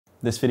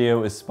This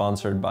video is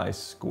sponsored by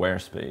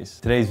Squarespace.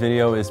 Today's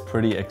video is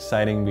pretty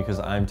exciting because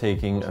I'm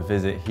taking a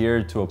visit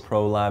here to a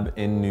pro lab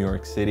in New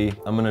York City.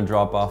 I'm gonna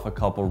drop off a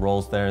couple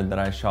rolls there that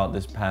I shot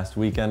this past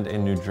weekend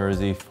in New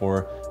Jersey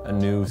for a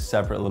new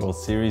separate little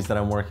series that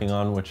I'm working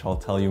on, which I'll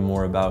tell you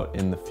more about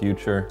in the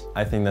future.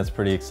 I think that's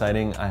pretty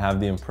exciting. I have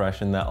the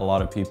impression that a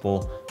lot of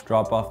people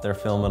drop off their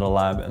film at a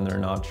lab and they're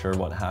not sure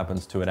what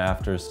happens to it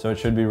after. So it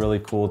should be really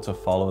cool to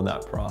follow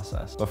that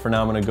process. But for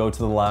now, I'm gonna go to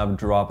the lab,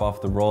 drop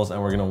off the rolls, and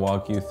we're gonna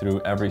walk you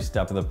through every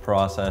step of the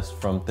process,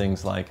 from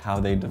things like how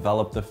they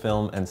develop the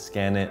film and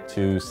scan it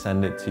to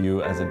send it to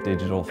you as a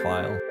digital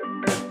file.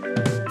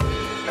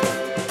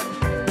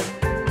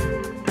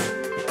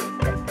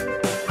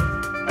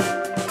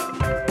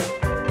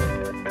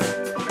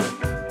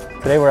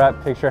 Today we're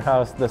at Picture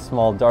House, the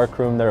small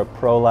darkroom. They're a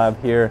pro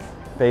lab here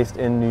based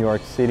in New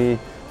York City.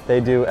 They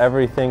do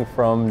everything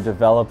from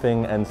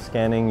developing and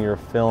scanning your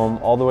film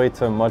all the way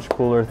to much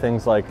cooler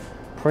things like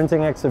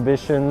printing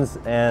exhibitions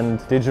and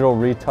digital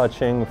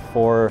retouching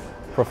for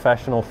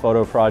professional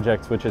photo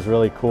projects, which is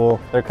really cool.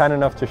 They're kind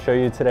enough to show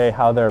you today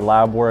how their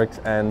lab works,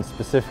 and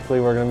specifically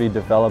we're going to be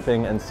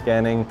developing and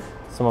scanning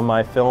some of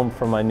my film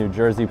from my New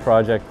Jersey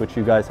project, which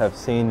you guys have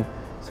seen.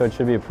 So it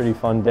should be a pretty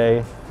fun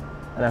day,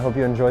 and I hope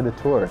you enjoy the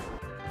tour.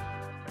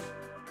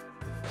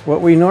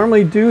 What we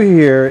normally do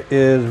here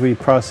is we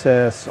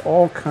process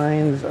all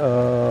kinds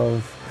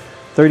of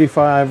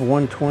 35,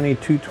 120,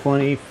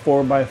 220,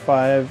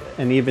 4x5,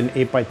 and even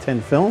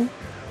 8x10 film.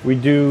 We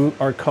do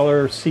our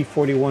color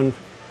C41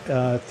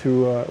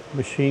 through a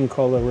machine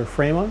called a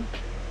Reframa.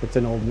 It's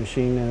an old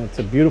machine and it's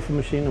a beautiful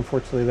machine.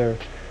 Unfortunately, there are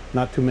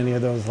not too many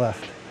of those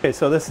left. Okay,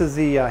 so this is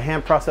the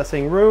hand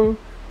processing room,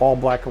 all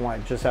black and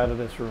white, just out of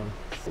this room.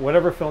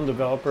 Whatever film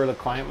developer the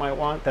client might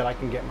want that I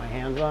can get my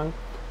hands on,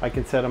 I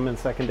can set them in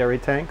secondary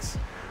tanks.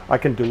 I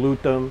can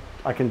dilute them.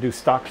 I can do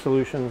stock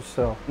solutions.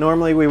 So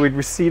normally we would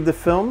receive the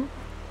film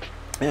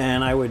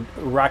and I would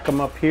rack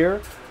them up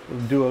here,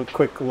 do a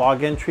quick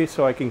log entry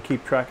so I can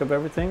keep track of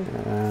everything.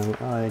 And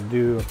I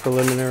do a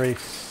preliminary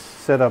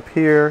setup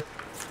here.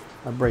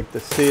 I break the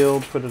seal,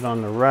 put it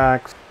on the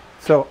racks.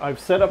 So I've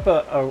set up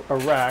a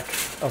rack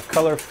of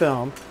color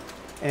film,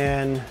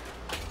 and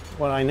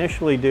what I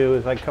initially do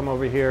is I come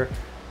over here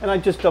and I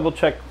just double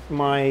check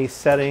my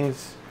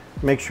settings,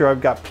 make sure I've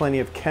got plenty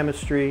of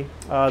chemistry.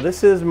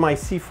 This is my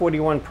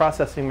C41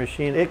 processing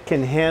machine. It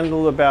can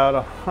handle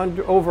about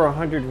over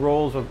 100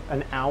 rolls of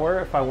an hour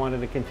if I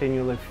wanted to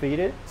continually feed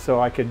it, so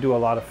I could do a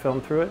lot of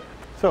film through it.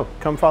 So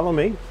come follow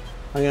me.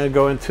 I'm going to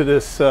go into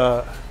this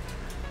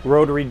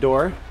rotary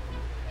door.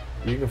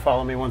 You can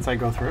follow me once I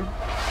go through.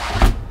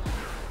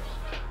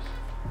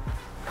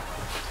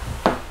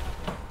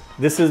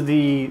 This is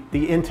the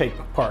intake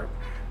part.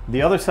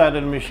 The other side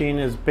of the machine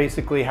is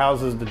basically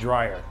houses the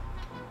dryer.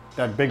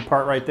 That big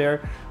part right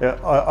there,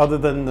 other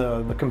than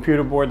the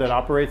computer board that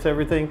operates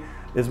everything,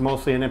 is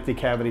mostly an empty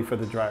cavity for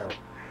the dryer.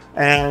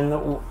 And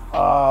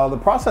the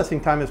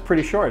processing time is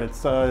pretty short.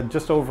 It's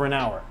just over an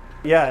hour.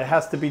 Yeah, it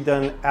has to be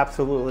done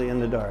absolutely in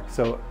the dark.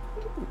 So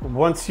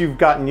once you've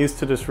gotten used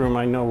to this room,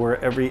 I know where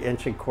every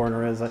inch and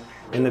corner is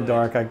in the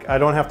dark. I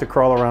don't have to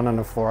crawl around on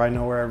the floor. I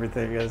know where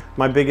everything is.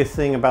 My biggest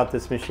thing about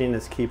this machine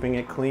is keeping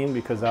it clean,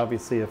 because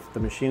obviously if the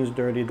machine's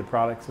dirty, the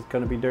product is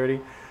going to be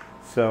dirty.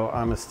 So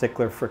I'm a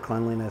stickler for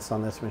cleanliness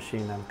on this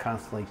machine. I'm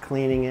constantly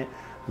cleaning it,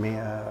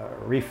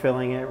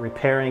 refilling it,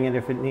 repairing it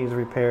if it needs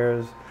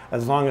repairs.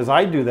 As long as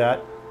I do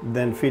that,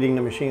 then feeding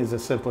the machine is the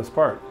simplest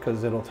part,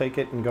 because it'll take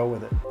it and go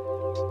with it.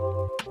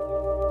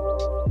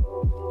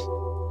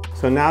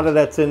 So now that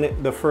that's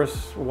in the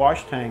first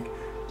wash tank,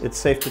 it's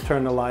safe to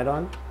turn the light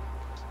on,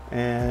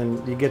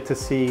 and you get to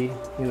see,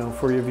 you know,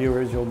 for your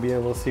viewers, you'll be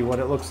able to see what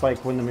it looks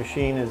like when the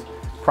machine is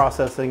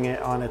processing it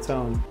on its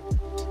own.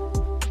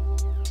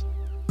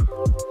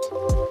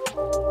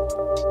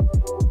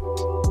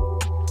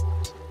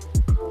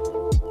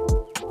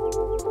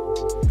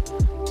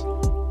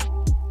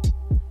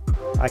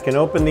 I can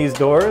open these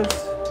doors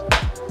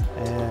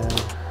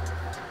and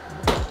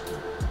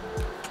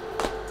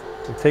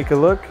take a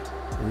look,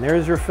 and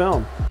there's your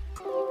film.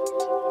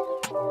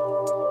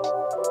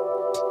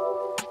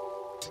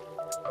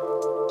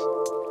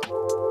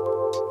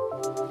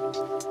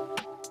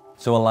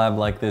 So a lab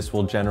like this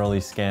will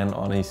generally scan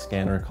on a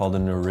scanner called a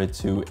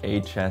Noritsu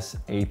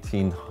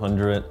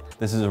HS1800.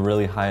 This is a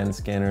really high-end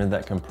scanner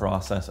that can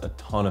process a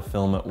ton of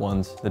film at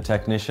once. The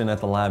technician at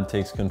the lab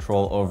takes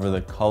control over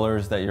the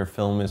colors that your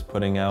film is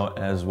putting out,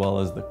 as well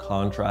as the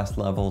contrast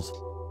levels.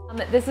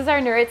 This is our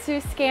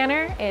Noritsu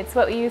scanner. It's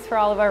what we use for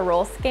all of our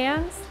roll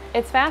scans.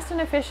 It's fast and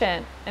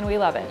efficient, and we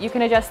love it. You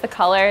can adjust the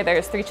color.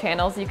 There's 3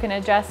 channels you can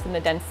adjust, and the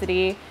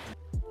density.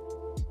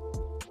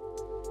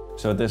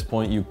 So at this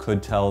point, you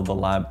could tell the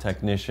lab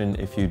technician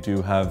if you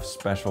do have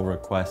special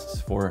requests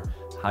for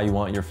how you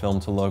want your film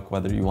to look,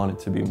 whether you want it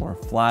to be more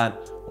flat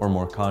or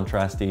more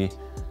contrasty,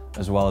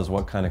 as well as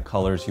what kind of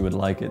colors you would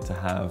like it to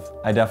have.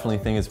 I definitely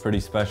think it's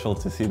pretty special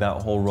to see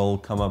that whole roll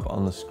come up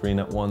on the screen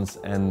at once,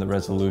 and the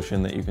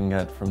resolution that you can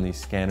get from these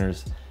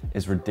scanners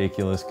is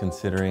ridiculous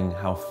considering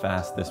how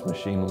fast this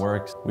machine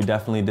works. We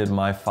definitely did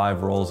my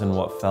 5 rolls in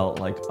what felt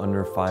like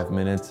under 5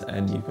 minutes,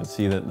 and you can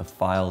see that the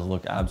files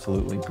look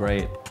absolutely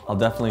great. I'll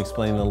definitely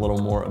explain a little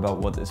more about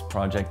what this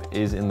project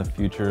is in the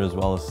future, as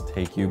well as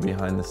take you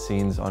behind the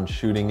scenes on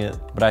shooting it.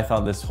 But I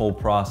thought this whole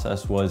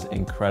process was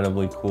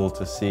incredibly cool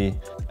to see.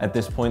 At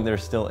this point, there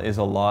still is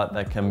a lot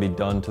that can be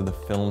done to the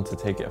film to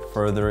take it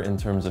further in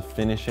terms of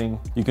finishing.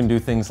 You can do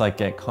things like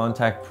get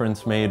contact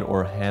prints made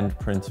or hand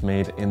prints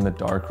made in the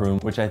darkroom,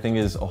 which I think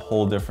is a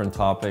whole different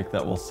topic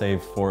that we'll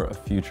save for a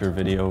future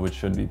video, which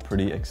should be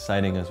pretty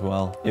exciting as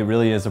well. It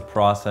really is a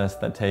process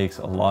that takes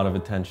a lot of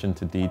attention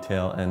to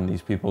detail, and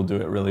these people do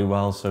it really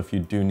well. So if you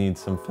do need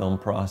some film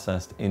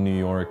processed in New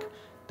York,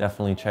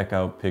 definitely check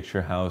out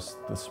Picture House,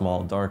 the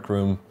small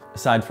darkroom.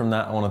 Aside from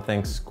that, I want to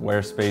thank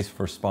Squarespace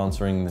for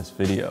sponsoring this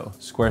video.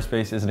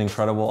 Squarespace is an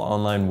incredible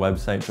online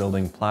website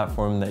building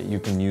platform that you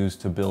can use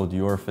to build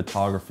your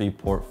photography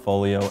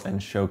portfolio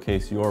and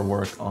showcase your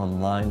work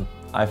online.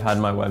 I've had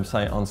my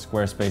website on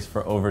Squarespace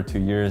for over 2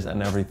 years,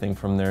 and everything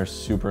from their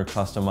super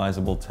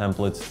customizable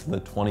templates to the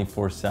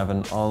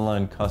 24/7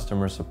 online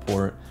customer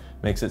support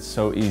makes it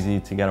so easy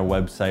to get a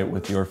website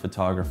with your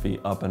photography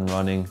up and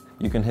running.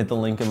 You can hit the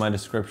link in my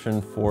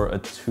description for a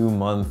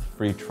 2-month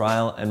free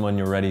trial, and when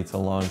you're ready to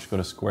launch, go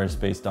to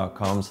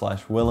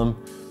squarespace.com/Willem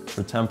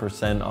for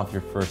 10% off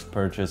your first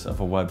purchase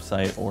of a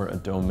website or a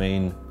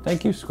domain.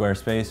 Thank you,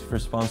 Squarespace, for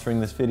sponsoring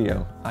this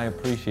video. I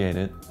appreciate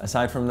it.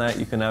 Aside from that,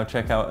 you can now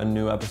check out a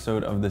new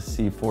episode of the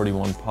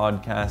C41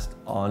 podcast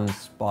on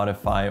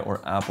Spotify or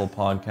Apple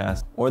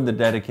Podcasts, or the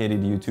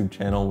dedicated YouTube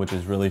channel, which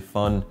is really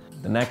fun.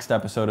 The next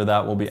episode of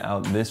that will be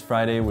out this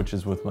Friday, which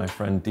is with my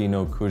friend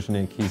Dino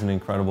Kuznik. He's an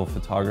incredible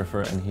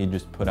photographer, and he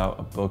just put out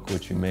a book,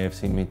 which you may have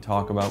seen me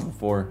talk about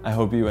before. I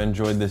hope you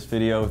enjoyed this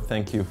video.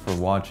 Thank you for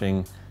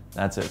watching.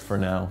 That's it for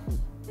now.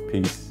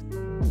 Peace.